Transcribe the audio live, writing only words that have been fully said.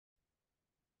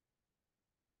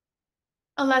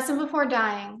A Lesson Before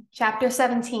Dying, Chapter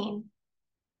 17.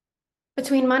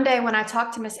 Between Monday when I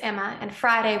talked to Miss Emma and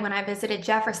Friday when I visited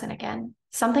Jefferson again,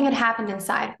 something had happened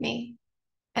inside of me,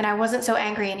 and I wasn't so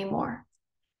angry anymore.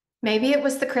 Maybe it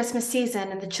was the Christmas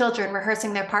season and the children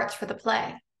rehearsing their parts for the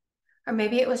play, or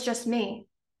maybe it was just me.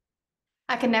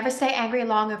 I could never stay angry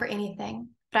long over anything,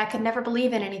 but I could never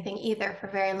believe in anything either for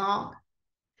very long.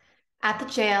 At the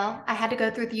jail, I had to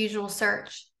go through the usual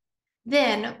search.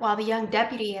 Then, while the young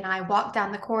deputy and I walked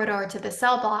down the corridor to the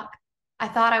cell block, I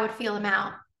thought I would feel him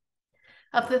out.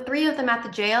 Of the three of them at the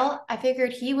jail, I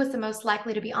figured he was the most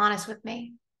likely to be honest with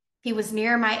me. He was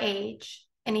near my age,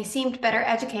 and he seemed better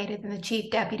educated than the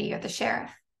chief deputy or the sheriff.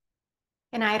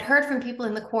 And I had heard from people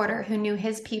in the quarter who knew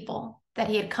his people that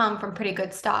he had come from pretty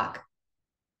good stock.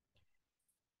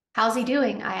 "How's he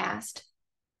doing?" I asked.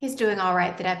 "He's doing all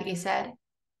right," the deputy said.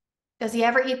 "Does he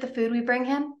ever eat the food we bring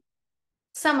him?"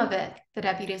 "Some of it," the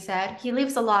deputy said. "He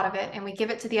leaves a lot of it, and we give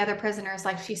it to the other prisoners,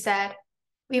 like she said.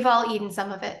 We've all eaten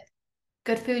some of it.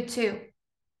 Good food, too."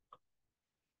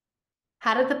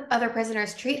 "How did the other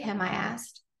prisoners treat him?" I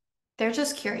asked. "They're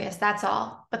just curious, that's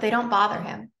all, but they don't bother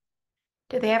him."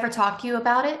 "Did they ever talk to you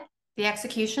about it? The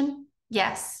execution?"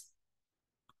 "Yes."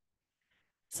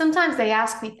 "Sometimes they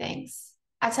ask me things.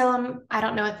 I tell them I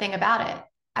don't know a thing about it.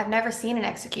 I've never seen an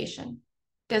execution."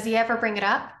 "Does he ever bring it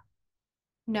up?"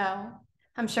 "No.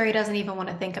 I'm sure he doesn't even want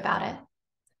to think about it."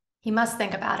 "He must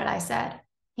think about it," I said.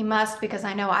 "He must, because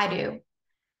I know I do.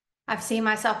 I've seen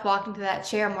myself walk into that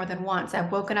chair more than once.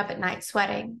 I've woken up at night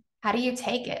sweating. How do you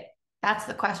take it? That's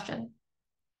the question."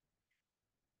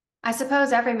 I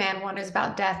suppose every man wonders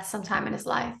about death sometime in his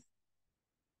life.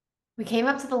 We came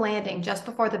up to the landing just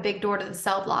before the big door to the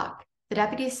cell block. The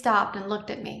deputy stopped and looked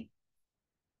at me.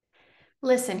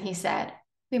 "Listen," he said,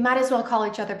 "we might as well call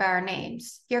each other by our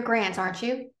names. You're Grant, aren't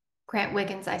you?" "Grant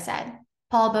Wiggins," I said.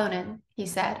 "Paul Bonin," he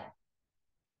said.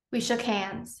 We shook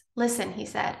hands. "Listen," he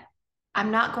said.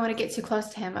 "I'm not going to get too close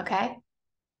to him, okay?"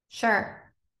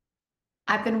 "Sure."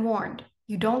 "I've been warned.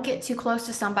 You don't get too close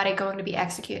to somebody going to be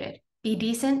executed. Be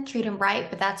decent, treat him right,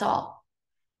 but that's all.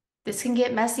 This can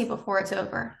get messy before it's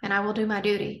over, and I will do my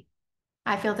duty."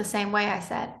 "I feel the same way," I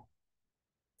said.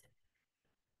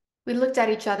 We looked at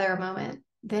each other a moment.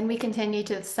 Then we continued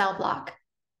to the cell block.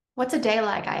 "What's a day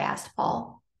like?" I asked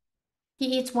Paul.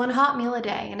 "He eats one hot meal a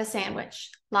day and a sandwich.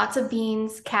 Lots of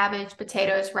beans, cabbage,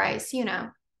 potatoes, rice, you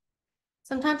know.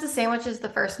 Sometimes the sandwich is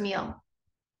the first meal.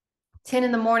 10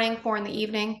 in the morning, 4 in the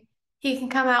evening. He can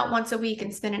come out once a week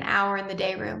and spend an hour in the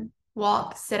day room.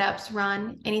 Walk, sit-ups,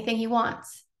 run, anything he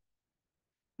wants.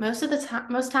 Most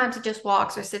times he just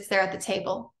walks or sits there at the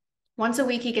table. Once a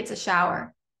week he gets a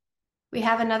shower. We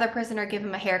have another prisoner give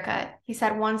him a haircut. He's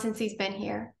had one since he's been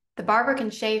here. The barber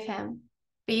can shave him,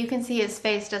 but you can see his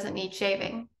face doesn't need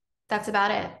shaving. That's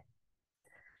about it."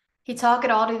 "He talk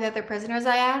at all to the other prisoners?"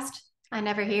 I asked. "I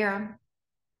never hear him."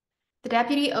 The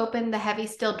deputy opened the heavy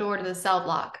steel door to the cell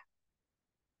block.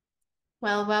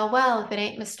 "Well, well, well, if it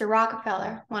ain't Mr.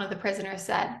 Rockefeller," one of the prisoners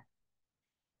said.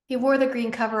 He wore the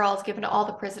green coveralls given to all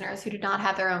the prisoners who did not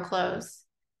have their own clothes.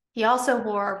 He also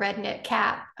wore a red knit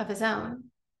cap of his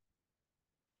own.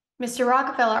 "Mr.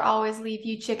 Rockefeller always leave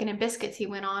you chicken and biscuits," he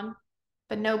went on,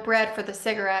 "but no bread for the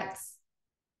cigarettes."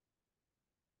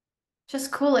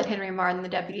 "Just cool it, Henry Martin," the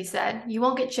deputy said. "You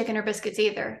won't get chicken or biscuits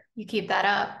either. You keep that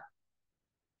up."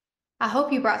 "I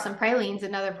hope you brought some pralines,"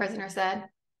 another prisoner said.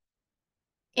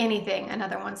 "Anything,"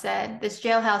 another one said. "This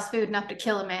jailhouse food enough to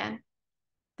kill a man."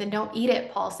 "Then don't eat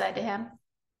it," Paul said to him.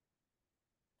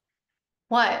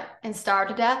 "What, and starve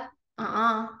to death?"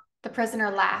 The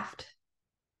prisoner laughed.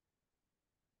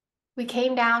 We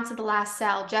came down to the last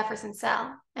cell, Jefferson's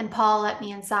cell, and Paul let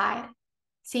me inside.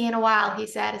 "See you in a while," he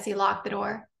said as he locked the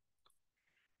door.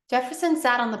 Jefferson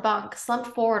sat on the bunk,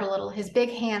 slumped forward a little, his big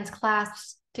hands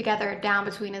clasped together down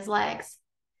between his legs.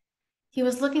 He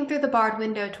was looking through the barred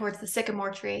window towards the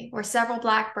sycamore tree, where several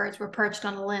blackbirds were perched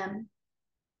on a limb.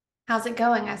 "How's it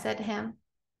going?" I said to him.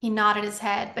 He nodded his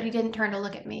head, but he didn't turn to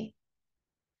look at me.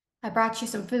 "I brought you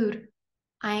some food."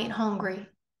 "I ain't hungry."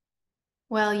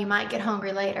 "Well, you might get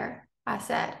hungry later," I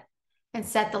said, and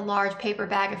set the large paper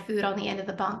bag of food on the end of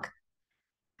the bunk.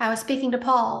 "I was speaking to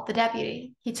Paul, the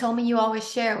deputy. He told me you always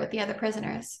share it with the other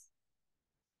prisoners."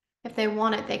 "If they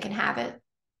want it, they can have it."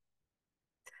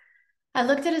 I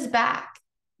looked at his back.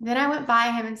 Then I went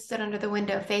by him and stood under the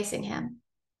window facing him.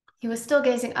 He was still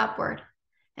gazing upward,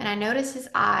 and I noticed his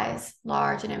eyes,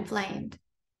 large and inflamed.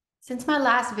 Since my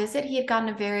last visit, he had gotten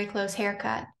a very close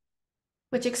haircut,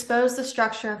 which exposed the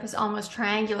structure of his almost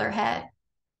triangular head.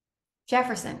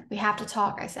 "Jefferson, we have to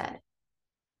talk," I said.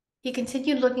 He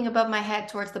continued looking above my head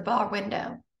towards the bar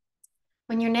window.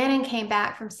 When your Nana came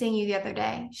back from seeing you the other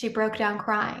day, she broke down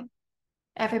crying.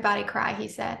 Everybody cry, he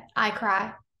said. I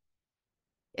cry.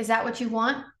 Is that what you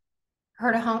want?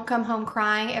 Her to come home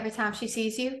crying every time she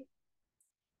sees you?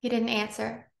 He didn't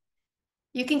answer.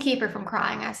 You can keep her from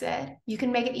crying, I said. You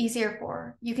can make it easier for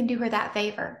her. You can do her that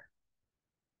favor.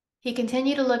 He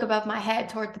continued to look above my head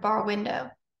toward the bar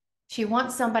window. She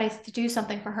wants somebody to do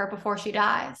something for her before she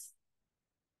dies.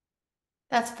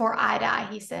 That's before I die,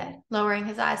 he said, lowering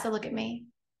his eyes to look at me.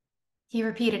 He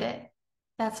repeated it.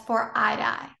 That's before I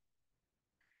die.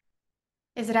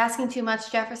 Is it asking too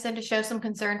much, Jefferson, to show some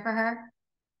concern for her?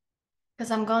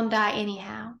 Because I'm going to die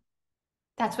anyhow.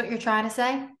 That's what you're trying to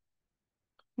say?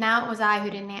 Now it was I who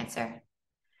didn't answer.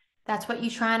 That's what you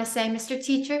trying to say, Mr.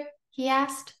 Teacher? He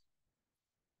asked.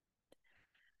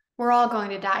 We're all going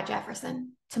to die,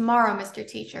 Jefferson. Tomorrow, Mr.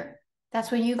 Teacher.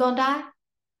 That's when you gonna die?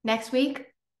 Next week?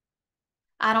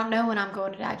 I don't know when I'm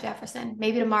going to die, Jefferson.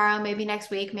 Maybe tomorrow, maybe next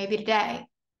week, maybe today.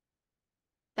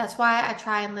 That's why I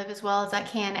try and live as well as I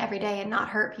can every day and not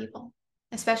hurt people,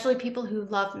 especially people who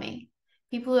love me,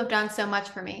 people who have done so much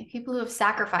for me, people who have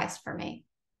sacrificed for me.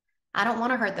 I don't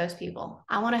want to hurt those people.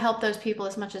 I want to help those people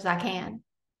as much as I can.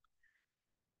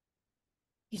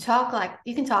 You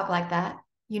can talk like that.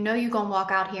 You know you're going to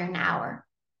walk out here in an hour.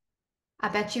 I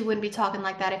bet you wouldn't be talking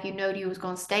like that if you knowed you was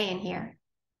going to stay in here.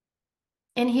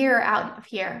 In here or out of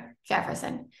here,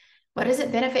 Jefferson, what does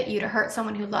it benefit you to hurt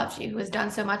someone who loves you, who has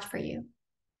done so much for you?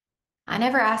 I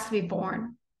never asked to be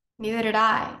born. Neither did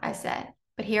I said.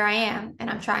 But here I am, and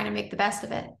I'm trying to make the best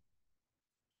of it.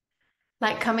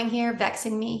 Like coming here,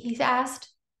 vexing me, he asked.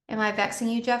 Am I vexing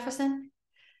you, Jefferson?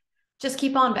 Just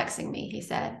keep on vexing me, he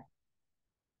said.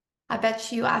 I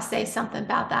bet you I say something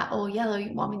about that old yellow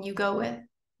woman you go with.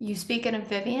 You speaking of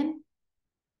Vivian?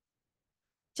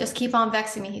 Just keep on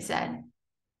vexing me, he said.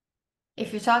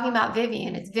 If you're talking about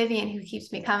Vivian, it's Vivian who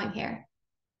keeps me coming here.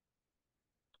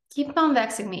 Keep on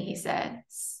vexing me, he said.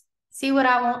 See what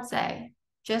I won't say.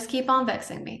 Just keep on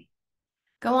vexing me.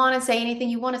 Go on and say anything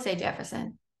you want to say,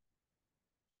 Jefferson.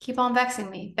 Keep on vexing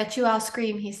me. Bet you I'll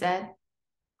scream, he said.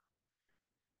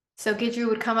 So Gidry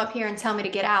would come up here and tell me to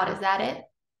get out. Is that it?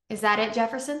 Is that it,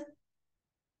 Jefferson?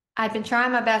 I'd been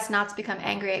trying my best not to become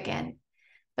angry again,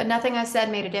 but nothing I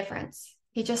said made a difference.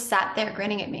 He just sat there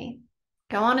grinning at me.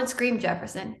 Go on and scream,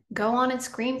 Jefferson. Go on and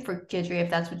scream for Gidry if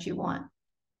that's what you want.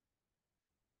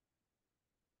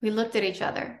 We looked at each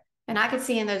other, and I could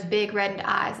see in those big reddened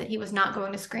eyes that he was not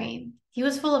going to scream. He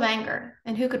was full of anger,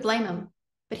 and who could blame him?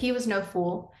 But he was no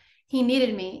fool. He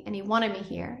needed me, and he wanted me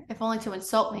here, if only to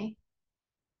insult me.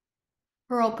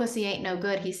 Her old pussy ain't no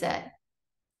good, he said.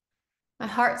 My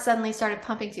heart suddenly started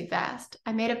pumping too fast.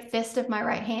 I made a fist of my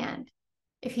right hand.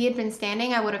 If he had been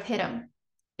standing, I would have hit him.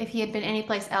 If he had been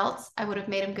anyplace else, I would have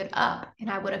made him get up,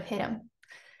 and I would have hit him.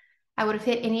 I would have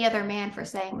hit any other man for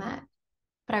saying that.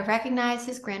 But I recognized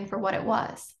his grin for what it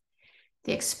was,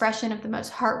 the expression of the most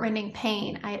heart-rending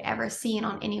pain I had ever seen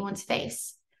on anyone's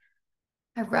face.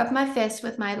 I rubbed my fist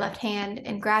with my left hand,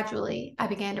 and gradually I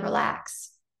began to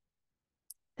relax.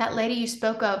 That lady you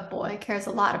spoke of, boy, cares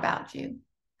a lot about you,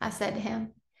 I said to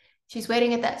him. She's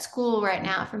waiting at that school right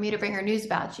now for me to bring her news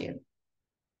about you.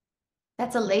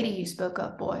 That's a lady you spoke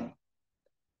of, boy.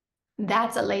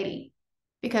 That's a lady,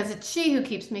 because it's she who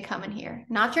keeps me coming here,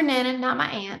 not your Nana, not my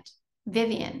aunt.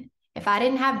 Vivian. If I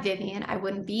didn't have Vivian, I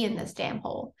wouldn't be in this damn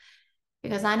hole,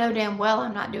 because I know damn well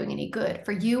I'm not doing any good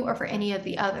for you or for any of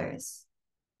the others.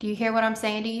 Do you hear what I'm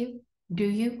saying to you? Do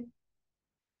you?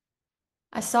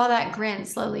 I saw that grin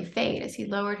slowly fade as he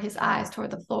lowered his eyes toward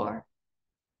the floor.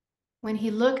 When he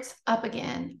looked up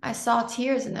again, I saw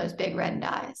tears in those big reddened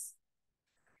eyes.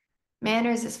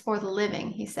 Manners is for the living,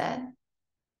 he said.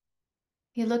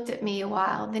 He looked at me a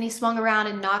while, then he swung around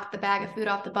and knocked the bag of food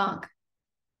off the bunk.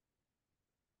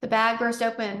 The bag burst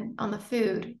open on the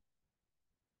food.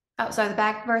 The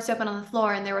bag burst open on the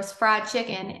floor, and there was fried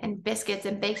chicken and biscuits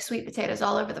and baked sweet potatoes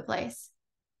all over the place.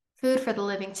 Food for the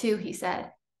living, too, he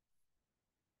said.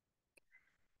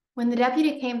 When the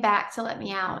deputy came back to let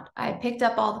me out, I had picked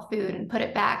up all the food and put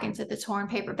it back into the torn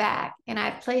paper bag, and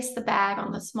I had placed the bag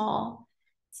on the small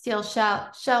steel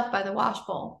shelf by the wash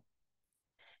bowl.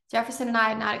 Jefferson and I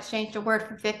had not exchanged a word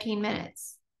for 15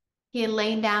 minutes. He had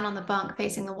lain down on the bunk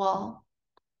facing the wall.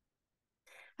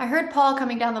 I heard Paul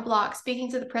coming down the block, speaking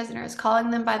to the prisoners,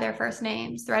 calling them by their first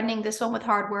names, threatening this one with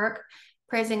hard work,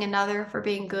 praising another for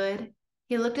being good.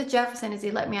 He looked at Jefferson as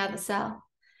he let me out of the cell.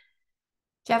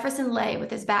 Jefferson lay with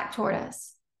his back toward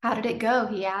us. How did it go?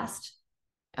 He asked.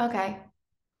 Okay.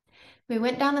 We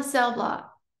went down the cell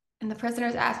block, and the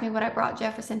prisoners asked me what I brought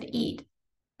Jefferson to eat.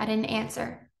 I didn't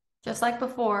answer. Just like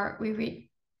before, we reached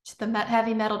the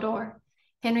heavy metal door.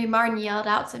 Henry Martin yelled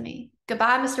out to me,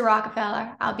 Goodbye, Mr.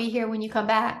 Rockefeller. I'll be here when you come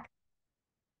back.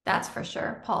 That's for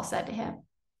sure, Paul said to him.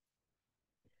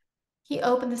 He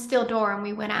opened the steel door and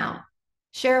we went out.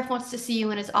 Sheriff wants to see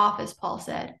you in his office, Paul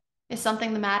said. Is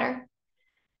something the matter?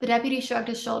 The deputy shrugged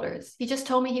his shoulders. He just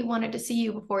told me he wanted to see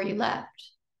you before you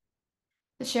left.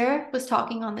 The sheriff was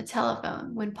talking on the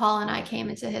telephone when Paul and I came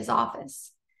into his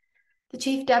office. The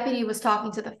chief deputy was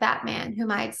talking to the fat man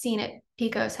whom I had seen at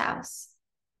Pico's house.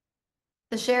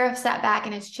 The sheriff sat back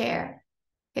in his chair,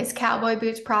 his cowboy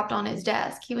boots propped on his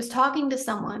desk. He was talking to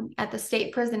someone at the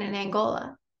state prison in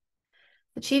Angola.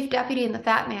 The chief deputy and the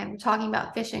fat man were talking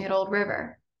about fishing at Old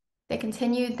River. They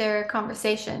continued their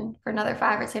conversation for another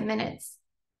 5 or 10 minutes,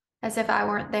 as if I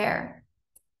weren't there.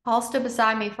 Paul stood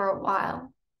beside me for a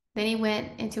while. Then he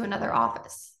went into another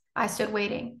office. I stood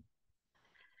waiting.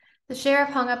 The sheriff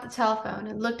hung up the telephone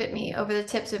and looked at me over the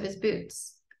tips of his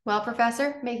boots. Well,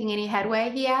 Professor, making any headway?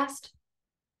 He asked.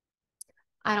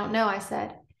 I don't know, I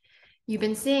said. You've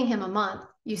been seeing him a month.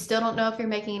 You still don't know if you're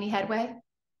making any headway?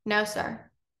 No,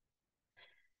 sir.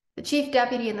 The chief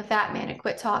deputy and the fat man had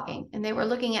quit talking, and they were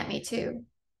looking at me too.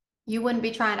 You wouldn't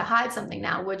be trying to hide something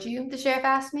now, would you? The sheriff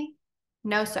asked me.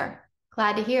 No, sir.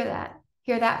 Glad to hear that.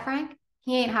 Hear that, Frank?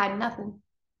 He ain't hiding nothing.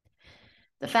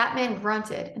 The fat man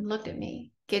grunted and looked at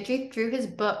me. Gidry drew his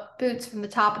boots from the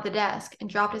top of the desk and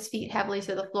dropped his feet heavily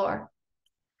to the floor.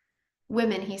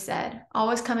 Women, he said,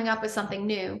 always coming up with something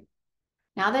new.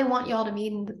 Now they want y'all to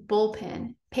meet in the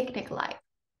bullpen, picnic-like.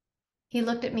 He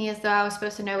looked at me as though I was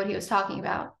supposed to know what he was talking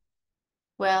about.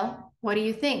 Well, what do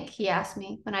you think? He asked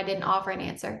me when I didn't offer an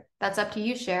answer. That's up to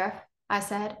you, Sheriff, I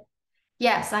said.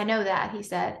 Yes, I know that, he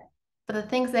said. But the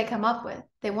things they come up with,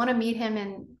 they want to meet him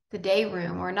in the day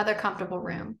room or another comfortable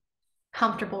room,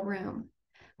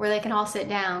 where they can all sit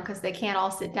down because they can't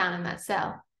all sit down in that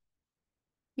cell.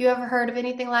 You ever heard of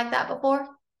anything like that before?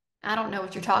 I don't know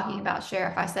what you're talking about,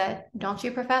 Sheriff, I said. Don't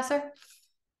you, Professor?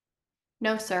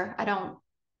 No, sir, I don't.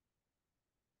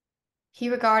 He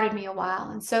regarded me a while,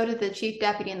 and so did the chief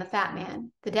deputy and the fat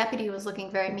man. The deputy was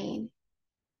looking very mean.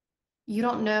 You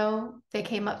don't know they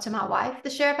came up to my wife? The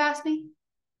sheriff asked me.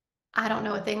 I don't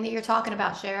know a thing that you're talking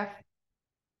about, Sheriff.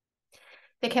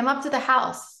 They came up to the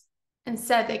house and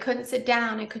said they couldn't sit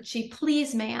down, and could she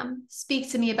please, ma'am,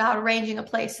 speak to me about arranging a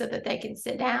place so that they can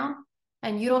sit down?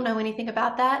 And you don't know anything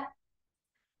about that?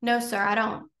 No, sir, I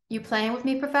don't. You playing with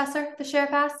me, Professor? The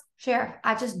sheriff asked. Sheriff,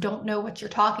 I just don't know what you're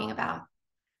talking about.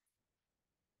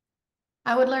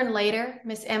 I would learn later,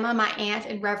 Miss Emma, my aunt,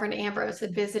 and Reverend Ambrose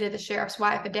had visited the sheriff's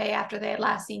wife a day after they had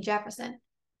last seen Jefferson.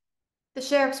 The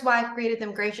sheriff's wife greeted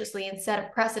them graciously and set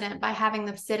a precedent by having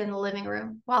them sit in the living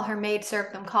room while her maid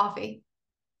served them coffee.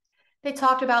 They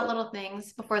talked about little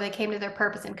things before they came to their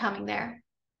purpose in coming there.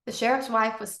 The sheriff's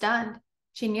wife was stunned.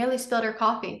 She nearly spilled her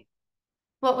coffee.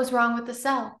 What was wrong with the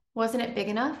cell? Wasn't it big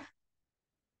enough?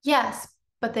 Yes,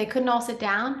 but they couldn't all sit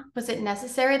down. Was it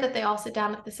necessary that they all sit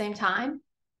down at the same time?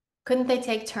 Couldn't they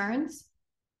take turns?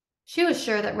 She was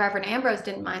sure that Reverend Ambrose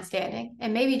didn't mind standing,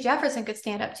 and maybe Jefferson could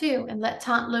stand up too and let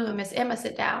Tante Lou and Miss Emma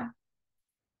sit down.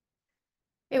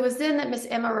 It was then that Miss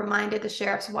Emma reminded the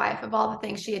sheriff's wife of all the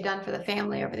things she had done for the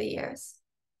family over the years.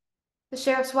 The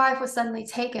sheriff's wife was suddenly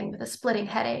taken with a splitting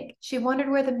headache. She wondered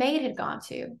where the maid had gone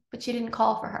to, but she didn't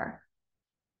call for her.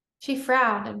 She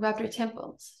frowned and rubbed her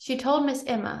temples. She told Miss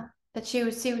Emma that she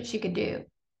would see what she could do.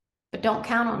 But don't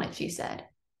count on it, she said.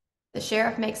 The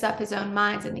sheriff makes up his own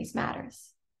minds in these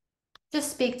matters.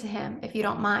 Just speak to him, if you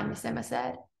don't mind, Miss Emma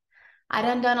said. I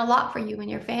done a lot for you and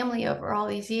your family over all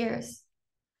these years.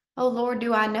 Oh, Lord,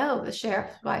 do I know, the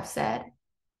sheriff's wife said.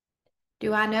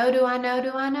 Do I know, do I know,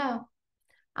 do I know?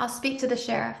 I'll speak to the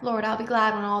sheriff. Lord, I'll be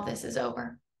glad when all this is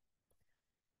over.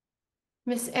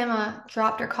 Miss Emma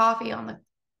dropped her coffee on the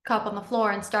cup on the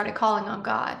floor and started calling on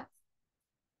God.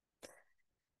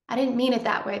 I didn't mean it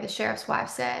that way, the sheriff's wife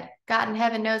said. God in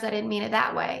heaven knows I didn't mean it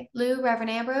that way. Lou, Reverend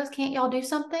Ambrose, can't y'all do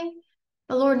something?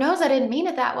 The Lord knows I didn't mean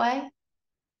it that way.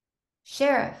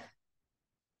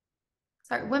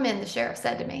 Women, the sheriff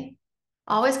said to me,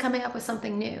 always coming up with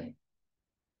something new.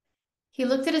 He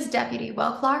looked at his deputy.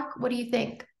 Well, Clark, what do you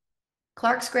think?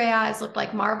 Clark's gray eyes looked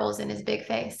like marbles in his big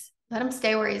face. Let him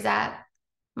stay where he's at.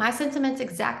 My sentiments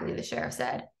exactly, the sheriff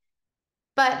said.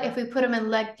 But if we put him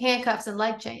in handcuffs and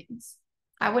leg chains,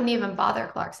 I wouldn't even bother,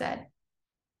 Clark said.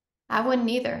 I wouldn't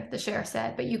either, the sheriff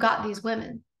said, but you got these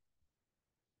women.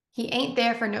 He ain't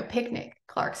there for no picnic,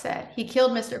 Clark said. He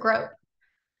killed Mr. Grope.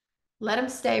 Let him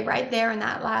stay right there in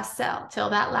that last cell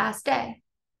till that last day.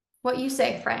 What you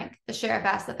say, Frank? The sheriff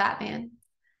asked the fat man.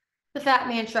 The fat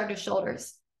man shrugged his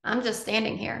shoulders. I'm just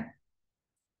standing here.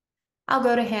 I'll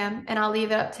go to him, and I'll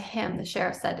leave it up to him, the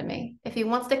sheriff said to me. If he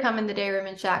wants to come in the day room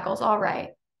in shackles, all right.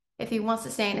 If he wants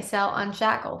to stay in a cell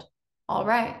unshackled, all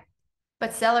right.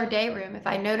 But cell or day room, if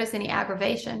I notice any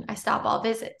aggravation, I stop all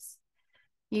visits.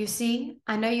 You see,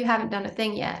 I know you haven't done a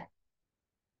thing yet.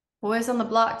 Boys on the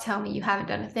block tell me you haven't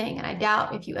done a thing, and I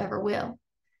doubt if you ever will.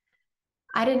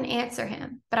 I didn't answer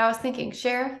him, but I was thinking,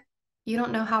 Sheriff, you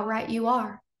don't know how right you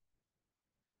are.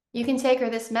 You can take her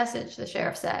this message, the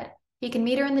sheriff said. He can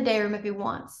meet her in the day room if he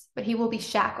wants, but he will be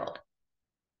shackled.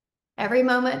 Every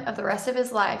moment of the rest of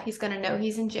his life, he's going to know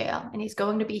he's in jail, and he's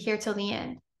going to be here till the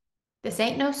end. This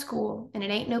ain't no school, and it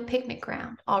ain't no picnic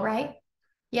ground, all right?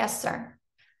 Yes, sir.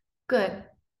 Good.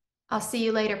 I'll see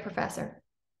you later, Professor.